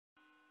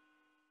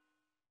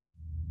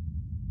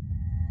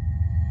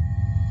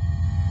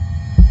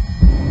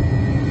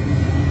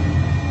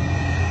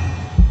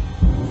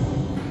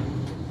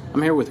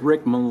I'm here with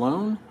Rick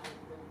Malone,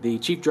 the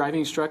Chief Driving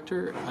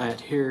Instructor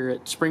here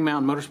at Spring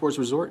Mountain Motorsports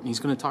Resort, and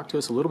he's going to talk to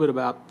us a little bit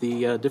about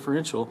the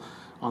differential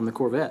on the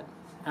Corvette.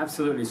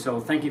 Absolutely. So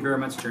thank you very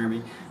much,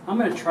 Jeremy. I'm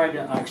going to try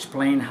to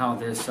explain how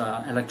this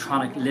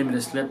electronic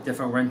limited slip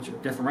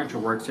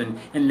differential works in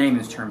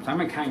layman's terms. I'm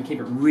going to kind of keep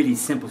it really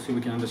simple so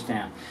we can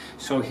understand.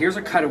 So here's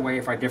a cutaway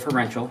of our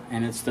differential,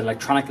 and it's the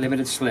electronic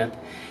limited slip.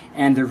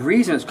 And the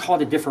reason it's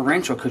called a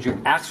differential because your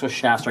axle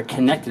shafts are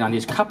connected on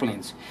these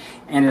couplings,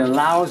 and it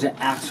allows the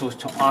axles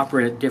to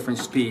operate at different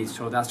speeds.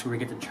 So that's where we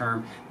get the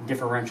term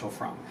differential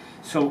from.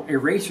 So a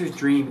racer's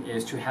dream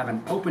is to have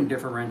an open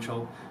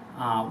differential.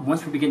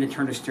 Once we begin to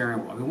turn the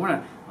steering wheel, we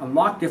want to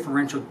lock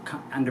differential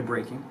under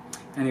braking,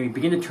 and then we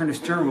begin to turn the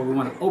steering wheel, we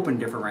want to open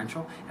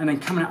differential, and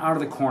then coming out of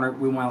the corner,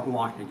 we want to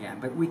lock it again.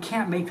 But we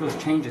can't make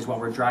those changes while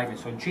we're driving,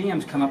 so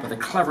GM's come up with a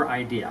clever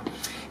idea.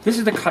 This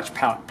is the clutch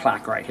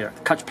plaque right here,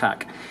 the clutch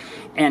plaque.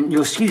 And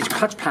you'll see these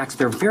clutch plaques,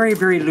 they're very,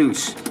 very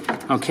loose.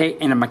 Okay,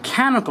 in a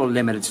mechanical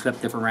limited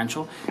slip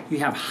differential, you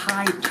have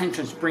high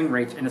tension spring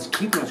rates, and it's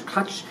keeping those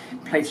clutch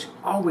plates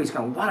always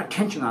got a lot of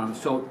tension on them,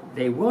 so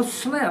they will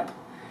slip,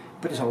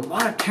 but there's a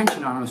lot of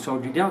tension on them, so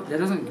that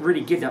doesn't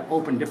really give that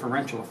open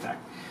differential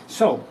effect.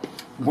 So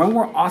when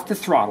we're off the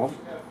throttle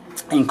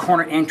in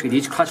corner entry,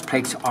 these clutch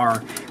plates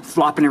are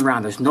flopping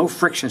around. There's no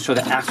friction, so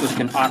the axles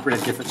can operate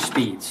at different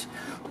speeds.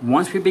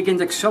 Once we begin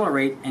to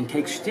accelerate and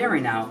take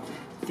steering out,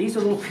 these are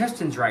little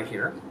pistons right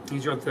here.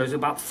 There's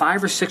about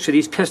 5 or 6 of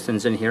these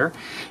pistons in here,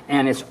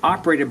 and it's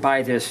operated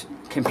by this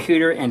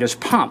computer and this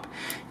pump.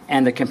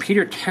 And the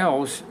computer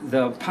tells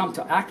the pump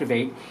to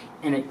activate,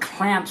 and it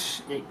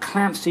clamps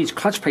these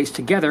clutch plates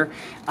together,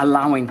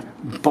 allowing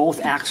both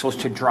axles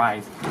to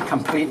drive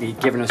completely,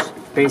 giving us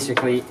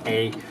basically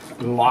a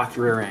locked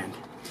rear end.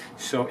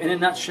 So in a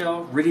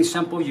nutshell, really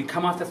simple. You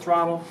come off the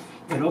throttle,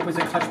 it opens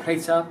the clutch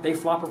plates up, they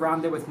flop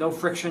around there with no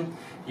friction.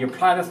 You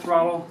apply the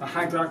throttle, the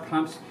hydraulic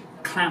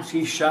clamps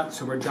these shut,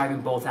 so we're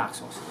driving both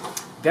axles.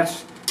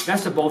 Best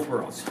of both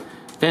worlds.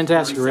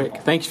 Fantastic,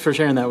 Rick. Thanks for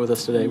sharing that with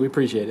us today. We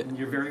appreciate it.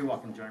 You're very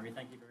welcome, Jeremy.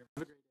 Thank you very much.